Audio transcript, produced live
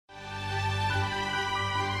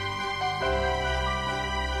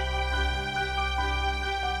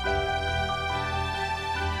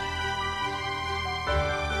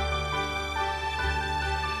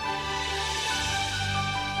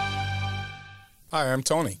Hi, I'm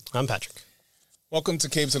Tony. I'm Patrick. Welcome to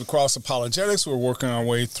Caves of the Cross Apologetics. We're working our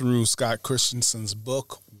way through Scott Christensen's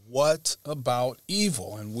book, What About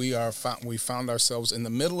Evil? And we found ourselves in the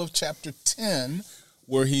middle of chapter 10,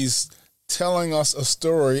 where he's telling us a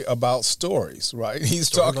story about stories, right? He's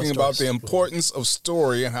talking about the importance of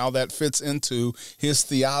story and how that fits into his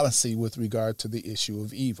theodicy with regard to the issue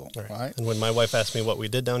of evil, right? And when my wife asks me what we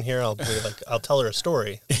did down here, I'll tell her a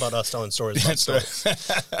story about us telling stories about stories.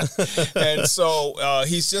 And so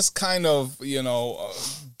he's just kind of,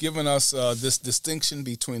 given us this distinction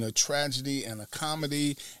between a tragedy and a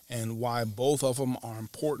comedy and why both of them are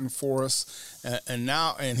important for us.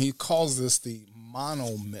 And he calls this the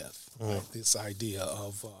monomyth. Right, this idea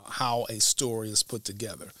of how a story is put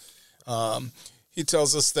together. He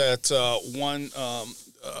tells us that one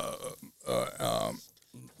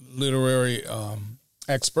literary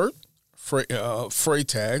expert,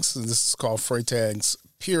 Freytag's, and this is called Freytag's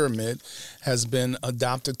pyramid, has been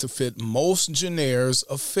adopted to fit most genres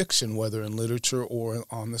of fiction, whether in literature or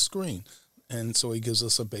on the screen. And so he gives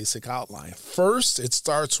us a basic outline. First, it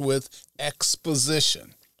starts with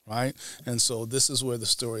exposition. Right? And so this is where the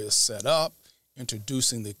story is set up,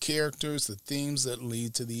 introducing the characters, the themes that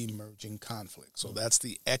lead to the emerging conflict. So that's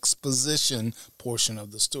the exposition portion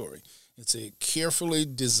of the story. It's a carefully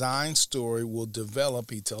designed story will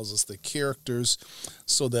develop, he tells us, the characters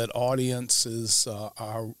so that audiences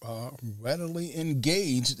are readily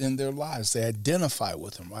engaged in their lives. They identify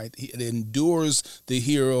with them, right? It endures the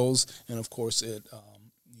heroes, and of course it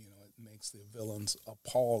makes the villains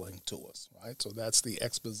appalling to us, right? So that's the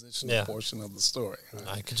exposition portion of the story. Right?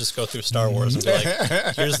 I could just go through Star Wars and be like,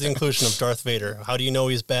 here's the inclusion of Darth Vader. How do you know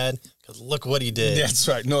he's bad? Because look what he did. That's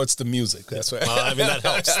right. No, it's the music. That's right. That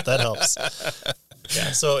helps. That helps.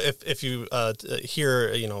 Yeah. So if you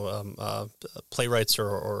hear, playwrights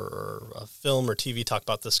or film or TV talk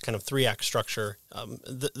about this kind of 3-act structure,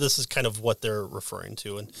 this is kind of what they're referring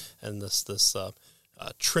to, and this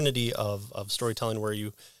trinity of storytelling where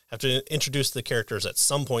you have to introduce the characters at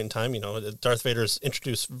some point in time. Darth Vader is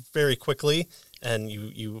introduced very quickly, and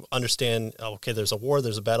you understand. Okay, there's a war,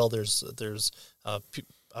 there's a battle, there's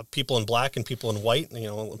people in black and people in white.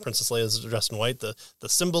 Princess Leia is dressed in white. The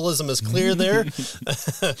symbolism is clear there,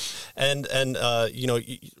 and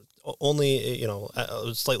only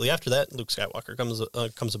slightly after that, Luke Skywalker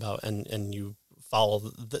comes about, and you follow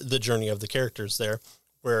the journey of the characters there,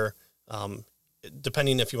 where.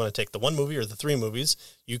 Depending if you want to take the one movie or the 3 movies,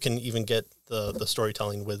 you can even get the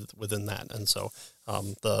storytelling within that. And so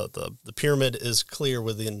the pyramid is clear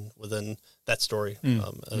within that story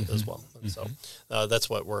as well. And so that's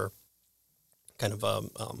what we're kind of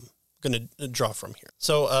going to draw from here.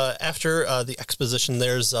 So after the exposition,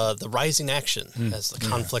 there's the rising action. As the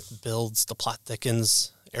conflict builds, the plot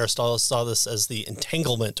thickens. Aristotle saw this as the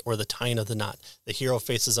entanglement or the tying of the knot. The hero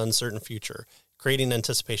faces uncertain future, creating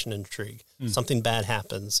anticipation and intrigue. Something bad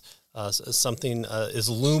happens. Something is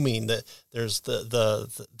looming. That there's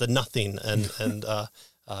the nothing, and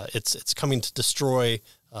it's coming to destroy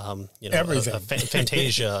everything.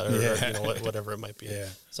 Fantasia or whatever it might be. Yeah.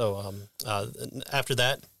 So after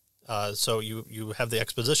that, so you have the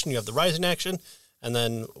exposition, you have the rising action, and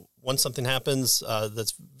then once something happens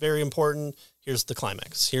that's very important, here's the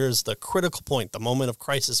climax. Here's the critical point, the moment of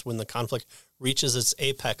crisis when the conflict reaches its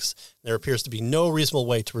apex. There appears to be no reasonable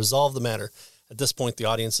way to resolve the matter. At this point, the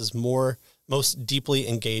audience is most deeply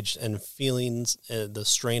engaged and feeling the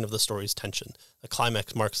strain of the story's tension. The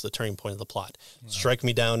climax marks the turning point of the plot. Wow. Strike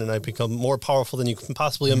me down and I become more powerful than you can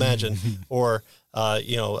possibly imagine. Or, strike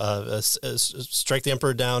the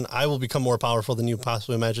emperor down. I will become more powerful than you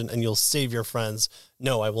possibly imagine, and you'll save your friends.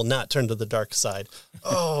 No, I will not turn to the dark side.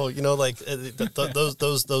 Oh,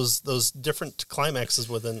 those different climaxes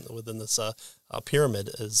within this pyramid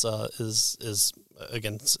is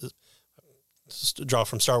again, just draw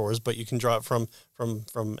from Star Wars, but you can draw it from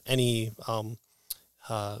any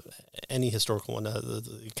historical one.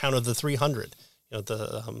 The Count of the 300,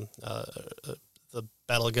 the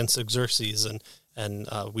battle against Xerxes, and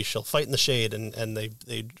we shall fight in the shade, and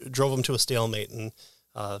they drove him to a stalemate, and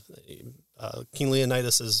King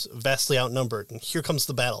Leonidas is vastly outnumbered, and here comes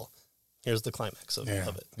the battle. Here's the climax of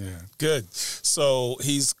it. Yeah, good. So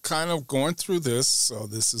he's kind of going through this. So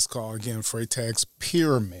this is called, again, Freytag's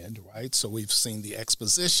pyramid, right? So we've seen the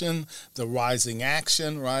exposition, the rising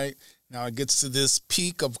action, right? Now it gets to this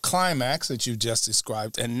peak of climax that you just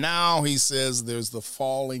described. And now he says there's the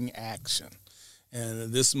falling action.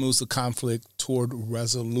 And this moves the conflict toward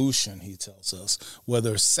resolution, he tells us.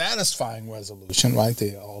 Whether satisfying resolution, right?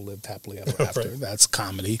 They all lived happily ever after. Right. That's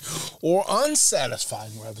comedy. Or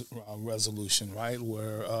unsatisfying resolution, right?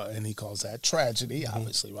 Where, and he calls that tragedy,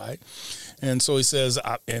 obviously, right? And so he says,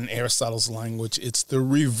 in Aristotle's language, it's the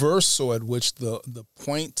reversal at which the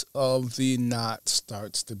point of the knot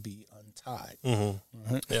starts to be untied.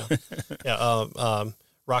 Mm-hmm. Yeah. Yeah.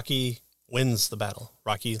 Rocky wins the battle.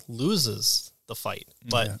 Rocky loses the fight,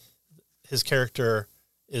 but his character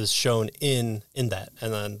is shown in that,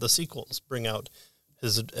 and then the sequels bring out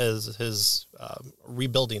his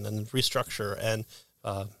rebuilding and restructure and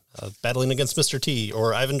battling against Mr. T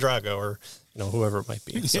or Ivan Drago or whoever it might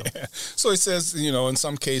be. So. Yeah. So he says, in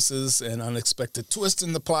some cases, an unexpected twist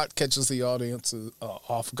in the plot catches the audience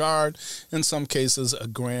off guard. In some cases, a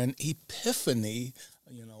grand epiphany,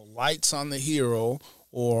 lights on the hero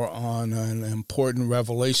or on an important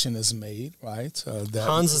revelation is made, right?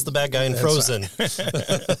 Hans is the bad guy in Frozen. Right.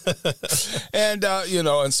 And,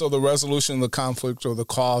 and so the resolution of the conflict or the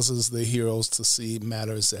causes the heroes to see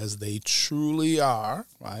matters as they truly are,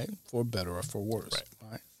 right? For better or for worse,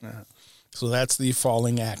 right? Yeah. So that's the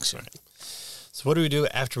falling action. Right. So what do we do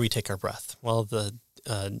after we take our breath? Well, the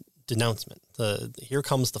denouncement. Here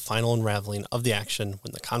comes the final unraveling of the action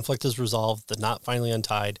when the conflict is resolved, the knot finally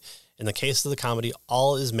untied. In the case of the comedy,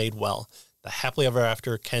 all is made well. The happily ever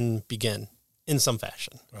after can begin in some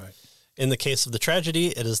fashion. Right. In the case of the tragedy,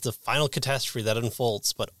 it is the final catastrophe that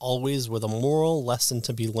unfolds, but always with a moral lesson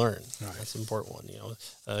to be learned. Right. That's an important one.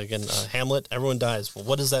 Again, Hamlet, everyone dies. Well,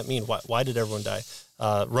 what does that mean? Why did everyone die?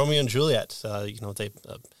 Romeo and Juliet, they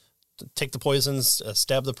take the poisons,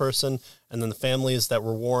 stab the person, and then the families that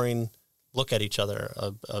were warring look at each other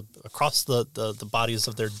across the bodies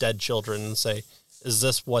of their dead children and say, is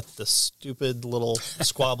this what the stupid little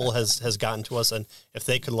squabble has gotten to us? And if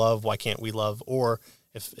they could love, why can't we love? Or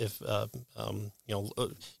if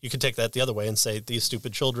you could take that the other way and say, these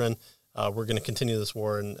stupid children, we're going to continue this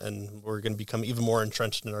war and we're going to become even more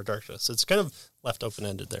entrenched in our darkness. It's kind of left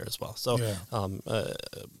open-ended there as well. So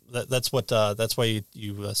that's why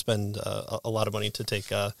you spend a lot of money to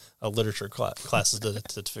take a literature classes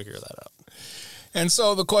to figure that out. And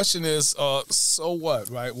so the question is, so what,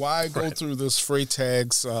 right? Why go through this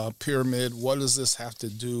Freytag's pyramid? What does this have to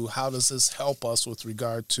do? How does this help us with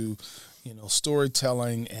regard to,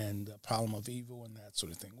 storytelling and the problem of evil and that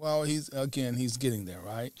sort of thing? Well, he's getting there,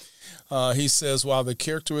 right? He says, while the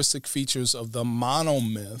characteristic features of the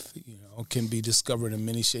monomyth, can be discovered in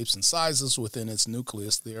many shapes and sizes within its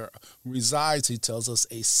nucleus, there resides, he tells us,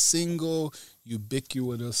 a single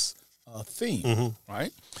ubiquitous theme,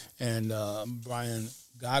 right? And Brian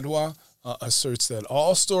Gadwa asserts that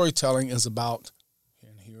all storytelling is about,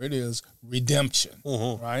 and here it is, redemption,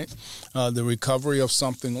 right? The recovery of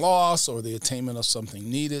something lost or the attainment of something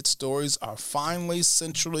needed. Stories are finally,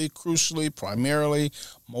 centrally, crucially, primarily,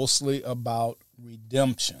 mostly about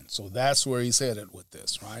redemption. So that's where he's headed with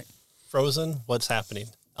this, right? Frozen, what's happening?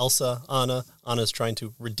 Elsa, Anna's trying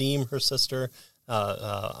to redeem her sister.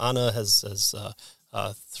 Anna has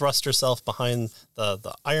thrust herself behind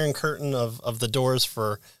the iron curtain of the doors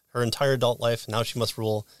for her entire adult life. Now she must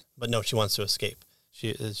rule, but no, she wants to escape.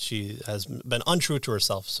 She has been untrue to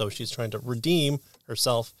herself, so she's trying to redeem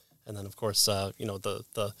herself. And then, of course, the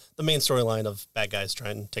main storyline of bad guys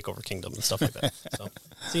trying to take over kingdom and stuff like that. So,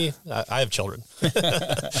 see, I have children.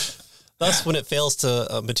 Thus, when it fails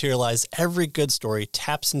to materialize, every good story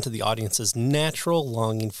taps into the audience's natural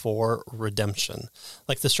longing for redemption.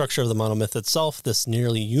 Like the structure of the monomyth itself, this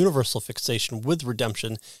nearly universal fixation with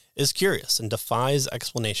redemption is curious and defies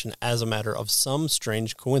explanation as a matter of some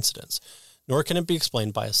strange coincidence. Nor can it be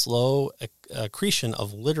explained by a slow accretion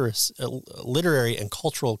of literary and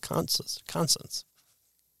cultural consensus.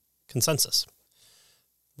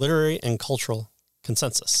 Literary and cultural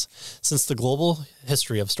consensus. Since the global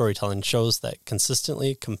history of storytelling shows that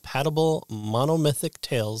consistently compatible monomythic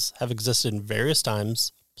tales have existed in various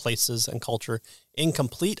times, places, and culture in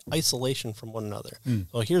complete isolation from one another.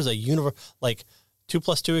 So here's a universe, like 2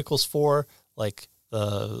 + 2 = 4, like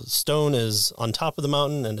the stone is on top of the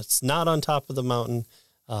mountain and it's not on top of the mountain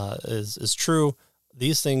is true.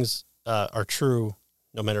 These things are true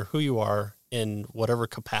no matter who you are, in whatever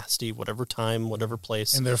capacity, whatever time, whatever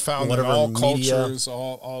place. And they're found in all cultures,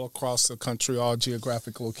 all across the country, all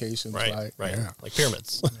geographic locations. Right. Yeah. Like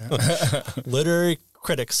pyramids. Literary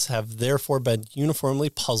critics have therefore been uniformly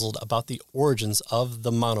puzzled about the origins of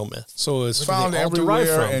the monomyth. So it's found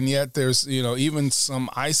everywhere, and yet there's, even some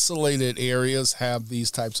isolated areas have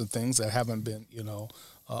these types of things that haven't been,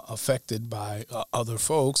 affected by other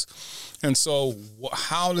folks. And so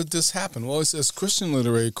how did this happen? Well, it says Christian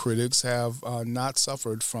literary critics have not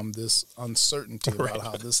suffered from this uncertainty about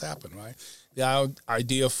how this happened, right? The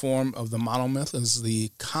idea form of the monomyth is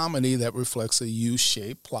the comedy that reflects a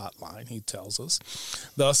U-shaped plot line, he tells us.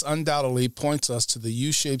 Thus, undoubtedly points us to the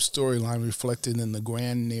U-shaped storyline reflected in the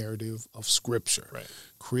grand narrative of Scripture. Right.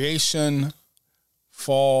 Creation,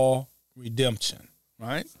 fall, redemption,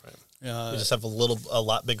 right? We just have a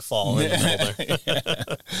lot big fall in the middle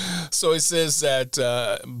there. So it says that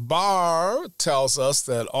Barr tells us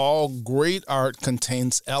that all great art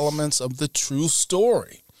contains elements of the true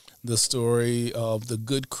story. The story of the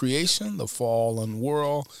good creation, the fallen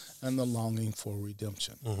world, and the longing for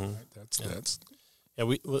redemption. Mm-hmm. Right? That's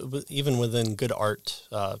we even within good art,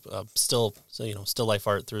 still life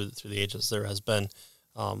art through the ages, there has been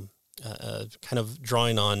kind of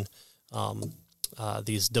drawing on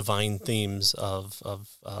these divine themes of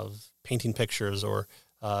painting pictures or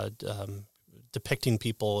depicting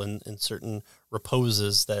people in certain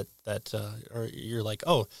reposes that are, you're like,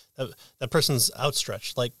 oh, that person's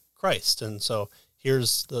outstretched like Christ, and so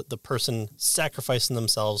here's the person sacrificing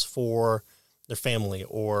themselves for their family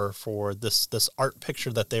or for this art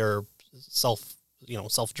picture that they're self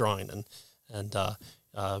drawing, and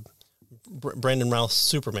Brandon Routh's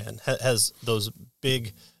Superman has those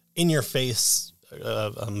big in your face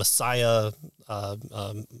Messiah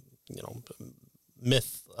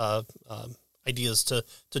myth ideas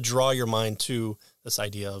to draw your mind to this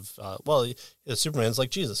idea of Superman's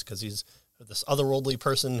like Jesus because he's this otherworldly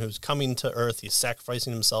person who's coming to Earth. He's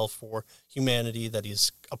sacrificing himself for humanity that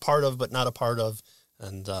he's a part of but not a part of,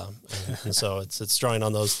 and so it's drawing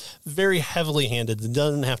on those very heavily handed. It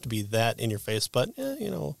doesn't have to be that in your face, but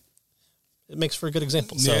it makes for a good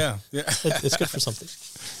example. So yeah. It's good for something.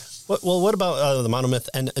 What about the monomyth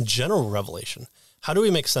and a general revelation? How do we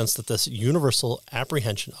make sense that this universal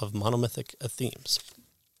apprehension of monomythic themes?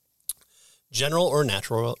 General or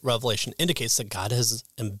natural revelation indicates that God has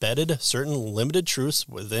embedded certain limited truths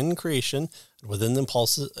within creation, within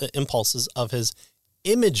the impulses of his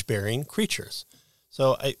image-bearing creatures.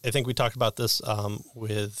 So I think we talked about this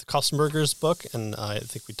with Kostenberger's book, and I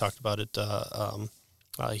think we talked about it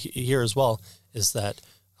here as well, is that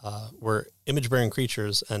we're image-bearing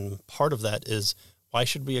creatures, and part of that is, why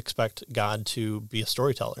should we expect God to be a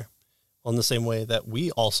storyteller? Well, in the same way that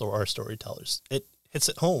we also are storytellers. It hits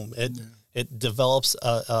it home. It develops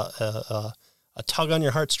a tug on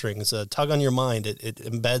your heartstrings, a tug on your mind. It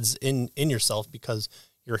embeds in yourself because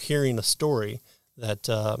you're hearing a story that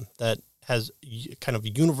has kind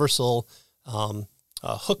of universal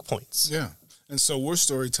hook points. Yeah. And so we're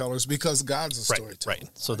storytellers because God's a storyteller. Right.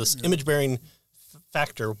 So this image-bearing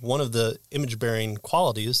factor, one of the image-bearing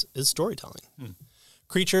qualities is storytelling.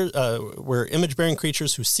 We're image-bearing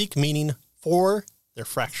creatures who seek meaning for their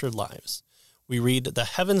fractured lives. We read, the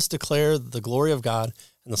heavens declare the glory of God,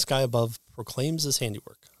 and the sky above proclaims his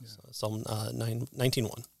handiwork. Yeah. So, Psalm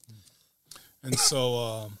 19:1. And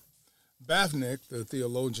so Bavnik, the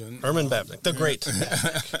theologian... Herman Bavnik, the great.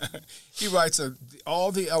 He writes,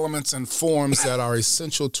 all the elements and forms that are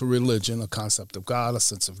essential to religion, a concept of God, a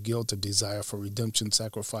sense of guilt, a desire for redemption,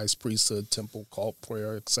 sacrifice, priesthood, temple, cult,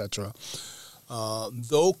 prayer, etc.,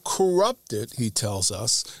 though corrupted, he tells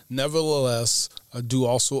us, nevertheless do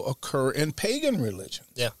also occur in pagan religion.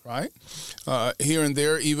 Yeah. Right? Here and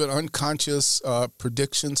there, even unconscious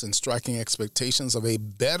predictions and striking expectations of a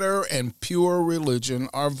better and pure religion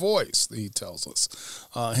are voiced, he tells us.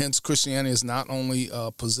 Hence, Christianity is not only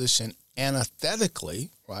positioned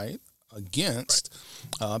antithetically, right, against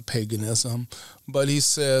paganism, but he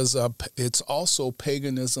says it's also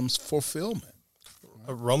paganism's fulfillment.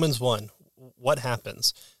 Romans 1. What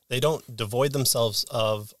happens? They don't devoid themselves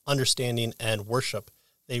of understanding and worship.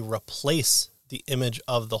 They replace the image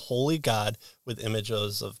of the holy God with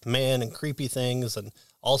images of man and creepy things and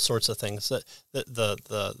all sorts of things.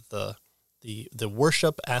 The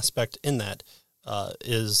worship aspect in that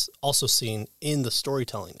is also seen in the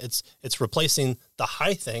storytelling. It's replacing the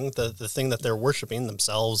high thing, the thing that they're worshiping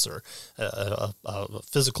themselves, or a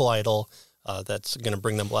physical idol that's going to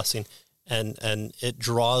bring them blessing. And it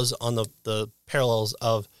draws on the parallels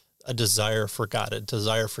of a desire for God, a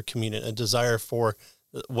desire for communion, a desire for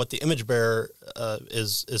what the image bearer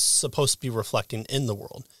is supposed to be reflecting in the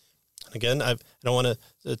world. Again, I don't want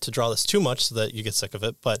to draw this too much so that you get sick of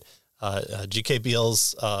it, but G.K.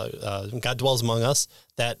 Beale's God Dwells Among Us,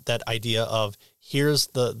 that idea of here's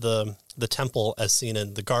the temple as seen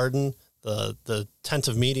in the garden, the tent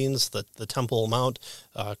of meetings, the Temple Mount,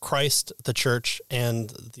 Christ, the church,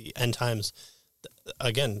 and the end times.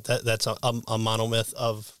 Again, that's a monomyth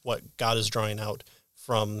of what God is drawing out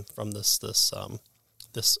from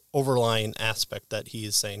this overlying aspect that he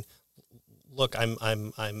is saying, look,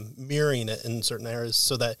 I'm mirroring it in certain areas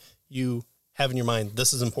so that you have in your mind,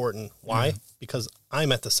 this is important. Why? Because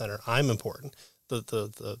I'm at the center. I'm important. The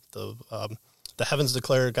heavens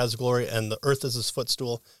declare God's glory, and the earth is his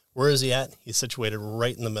footstool. Where is he at? He's situated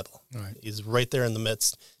right in the middle. Right. He's right there in the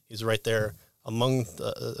midst. He's right there among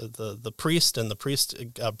the priest, and the priest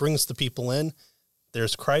brings the people in.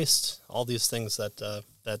 There's Christ. All these things that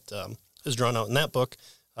is drawn out in that book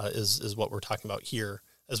is what we're talking about here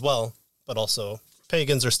as well. But also,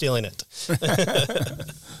 pagans are stealing it.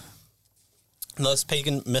 Thus,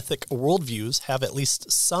 pagan mythic worldviews have at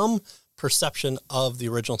least some perception of the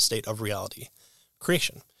original state of reality,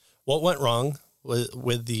 creation. What went wrong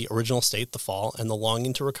with the original state, the fall, and the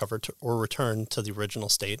longing to recover or return to the original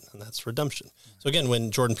state, and that's redemption. So again,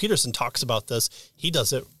 when Jordan Peterson talks about this, he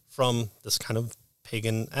does it from this kind of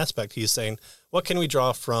pagan aspect. He's saying, what can we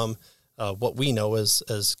draw from what we know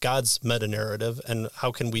as God's meta-narrative, and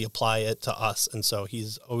how can we apply it to us? And so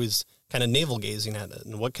he's always kind of navel-gazing at it.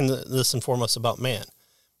 And what can this inform us about man?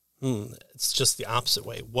 It's just the opposite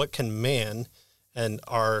way. What can man and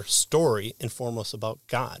our story inform us about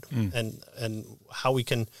God, and how we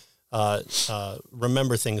can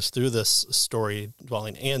remember things through this story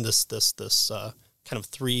dwelling and this kind of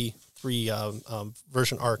three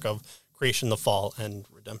version arc of creation, the fall, and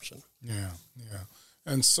redemption. Yeah.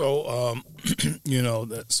 And so,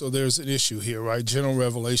 so there's an issue here, right? General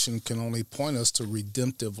revelation can only point us to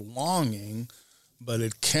redemptive longing, but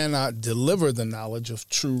it cannot deliver the knowledge of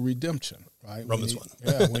true redemption, right? Romans 1.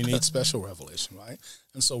 Yeah, we need special revelation, right?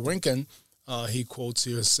 And so Rinken, he quotes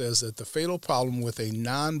here, says that the fatal problem with a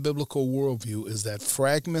non-biblical worldview is that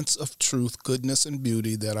fragments of truth, goodness, and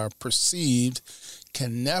beauty that are perceived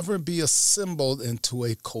can never be assembled into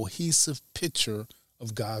a cohesive picture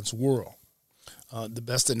of God's world. The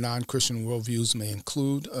best that non-Christian worldviews may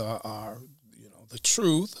include are, the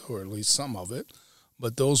truth, or at least some of it,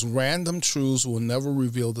 but those random truths will never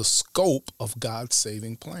reveal the scope of God's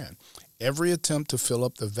saving plan. Every attempt to fill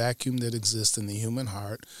up the vacuum that exists in the human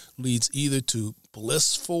heart leads either to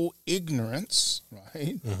blissful ignorance,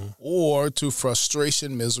 right, or to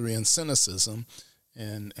frustration, misery, and cynicism.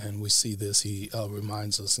 And we see this. He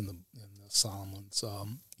reminds us in the Solomon's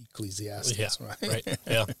Ecclesiastes, right?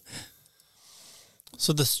 Yeah.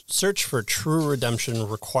 So the search for true redemption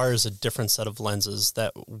requires a different set of lenses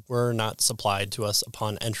that were not supplied to us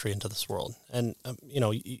upon entry into this world. And,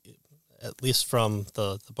 at least from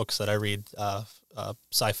the books that I read,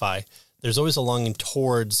 sci-fi, there's always a longing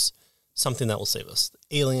towards something that will save us.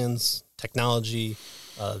 Aliens, technology,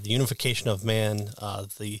 the unification of man,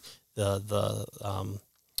 the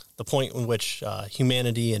point in which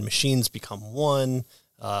humanity and machines become one,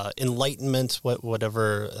 enlightenment,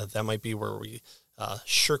 whatever that might be, where we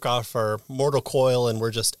shirk off our mortal coil and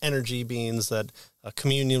we're just energy beings that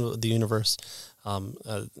commune with the universe.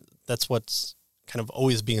 That's what's kind of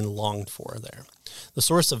always being longed for there. The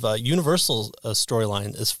source of universal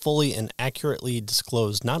storyline is fully and accurately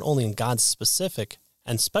disclosed not only in God's specific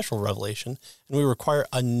and special revelation, and we require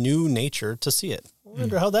a new nature to see it. I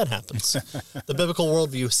wonder how that happens. The biblical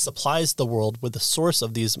worldview supplies the world with the source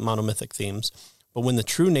of these monomythic themes, but when the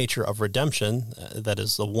true nature of redemption, that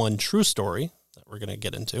is the one true story that we're going to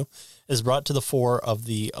get into, is brought to the fore of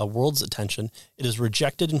the world's attention, it is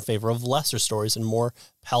rejected in favor of lesser stories and more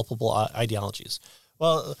palpable ideologies.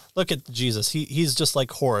 Well, look at Jesus. He's just like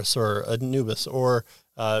Horus or Anubis or,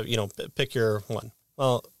 pick your one.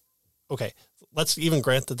 Well, okay, let's even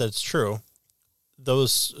grant that that's true.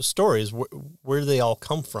 Those stories, where do they all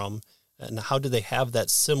come from, and how do they have that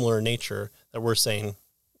similar nature that we're saying,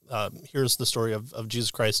 here's the story of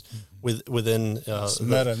Jesus Christ within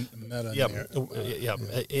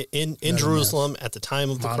in Jerusalem at the time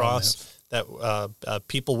of the cross that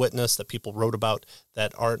people witnessed, that people wrote about,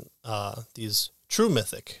 that aren't these true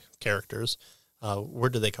mythic characters. Where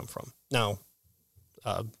do they come from? Now,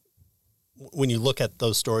 when you look at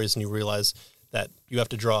those stories and you realize that you have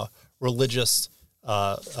to draw religious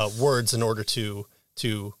words in order to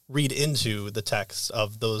read into the text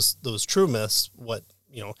of those true myths,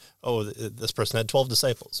 this person had 12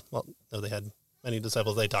 disciples. Well, no, they had many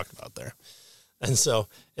disciples they talked about there. And so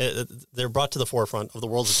they're brought to the forefront of the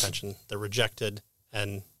world's attention. They're rejected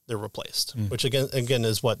and they're replaced, which again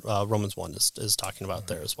is what Romans 1 is talking about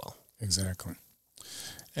there as well. Exactly.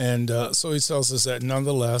 And so he tells us that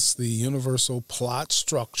nonetheless, the universal plot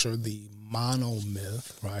structure, the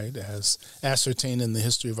monomyth, right, as ascertained in the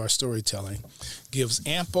history of our storytelling, gives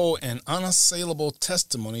ample and unassailable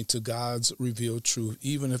testimony to God's revealed truth,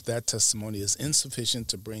 even if that testimony is insufficient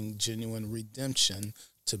to bring genuine redemption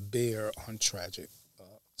to bear on tragic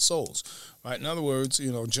souls, right? In other words,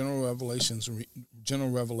 general revelation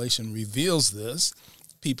reveals this.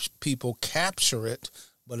 People capture it,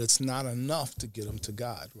 but it's not enough to get them to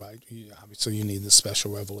God, right? Obviously, you need the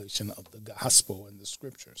special revelation of the gospel and the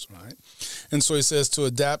scriptures, right? And so he says to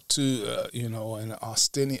adapt to, an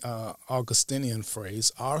Augustinian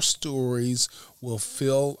phrase, our stories will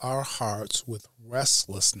fill our hearts with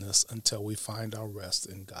restlessness until we find our rest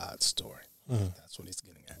in God's story. Mm-hmm. That's what he's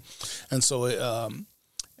getting at. And so it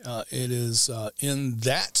is in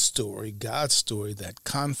that story, God's story, that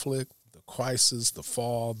conflict, crisis, the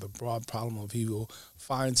fall, the broad problem of evil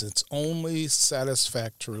finds its only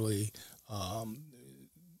satisfactorily,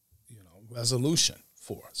 resolution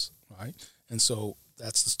for us, right? And so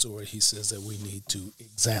that's the story he says that we need to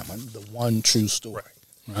examine, the one true story,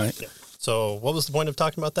 right? Yeah. So what was the point of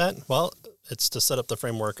talking about that? Well, it's to set up the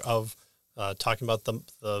framework of talking about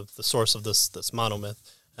the source of this monomyth,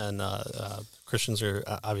 and Christians are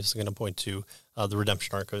obviously going to point to the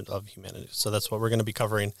redemption arc of humanity. So that's what we're going to be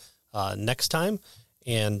covering next time,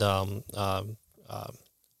 and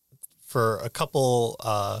for a couple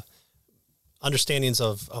understandings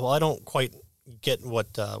of, I don't quite get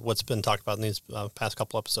what's been talked about in these past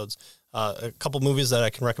couple episodes. A couple movies that I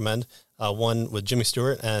can recommend. One with Jimmy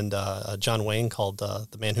Stewart and John Wayne called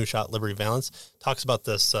 "The Man Who Shot Liberty Valance." Talks about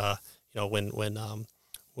this.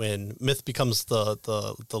 When myth becomes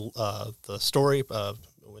the story,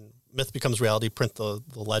 when myth becomes reality, print the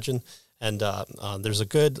legend. And there's a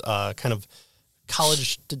good kind of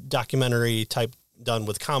college documentary type done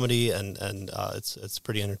with comedy, and it's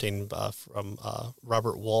pretty entertaining from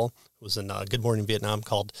Robert Wuhl, who was in Good Morning Vietnam,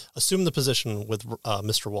 called "Assume the Position with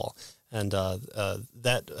Mr. Wuhl," and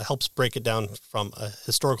that helps break it down from a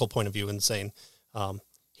historical point of view and saying,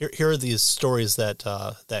 here are these stories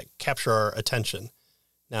that capture our attention.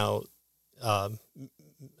 Now,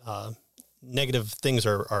 negative things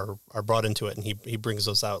are brought into it, and he brings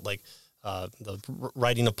those out, like the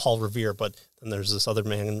writing of Paul Revere, but then there's this other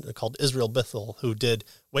man called Israel Bithell who did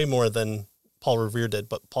way more than Paul Revere did,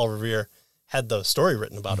 but Paul Revere had the story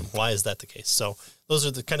written about him. Why is that the case? So those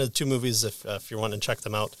are the kind of two movies, if you want to check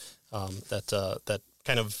them out, that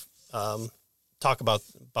kind of talk about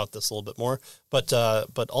this a little bit more. But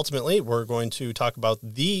ultimately, we're going to talk about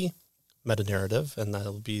the meta-narrative, and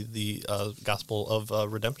that'll be the Gospel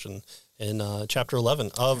of Redemption in chapter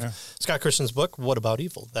 11 of Scott Christian's book, What About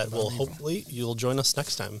Evil? Hopefully you'll join us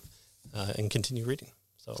next time and continue reading.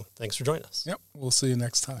 So thanks for joining us. Yep, we'll see you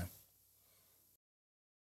next time.